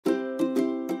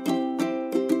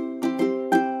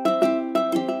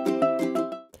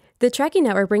The Tracking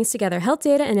Network brings together health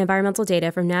data and environmental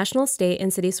data from national, state,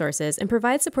 and city sources and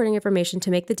provides supporting information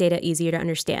to make the data easier to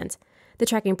understand. The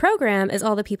Tracking Program is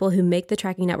all the people who make the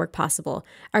Tracking Network possible,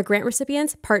 our grant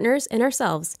recipients, partners, and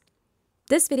ourselves.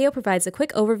 This video provides a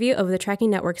quick overview of the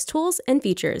Tracking Network's tools and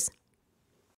features.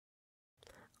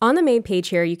 On the main page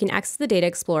here, you can access the Data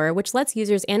Explorer, which lets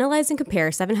users analyze and compare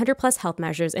 700+ health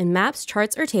measures in maps,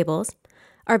 charts, or tables,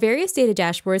 our various data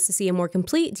dashboards to see a more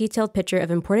complete, detailed picture of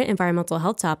important environmental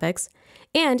health topics,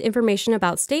 and information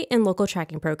about state and local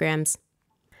tracking programs.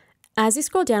 As you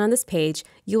scroll down on this page,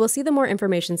 you will see the More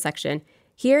Information section.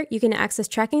 Here, you can access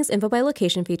Tracking's Info by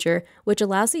Location feature, which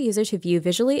allows the user to view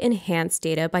visually enhanced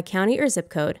data by county or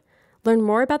zip code, learn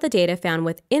more about the data found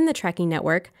within the Tracking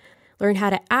Network, learn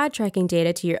how to add tracking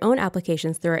data to your own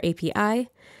applications through our API,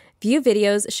 view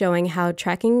videos showing how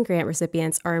tracking grant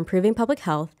recipients are improving public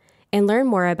health, and learn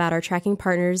more about our tracking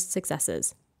partners'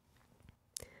 successes.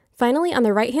 Finally, on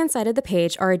the right-hand side of the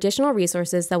page are additional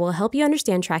resources that will help you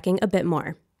understand tracking a bit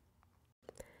more.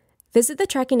 Visit the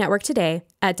Tracking Network today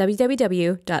at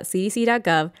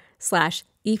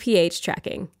www.cdc.gov/EPH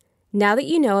tracking. Now that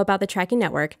you know about the Tracking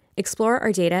Network, explore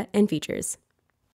our data and features.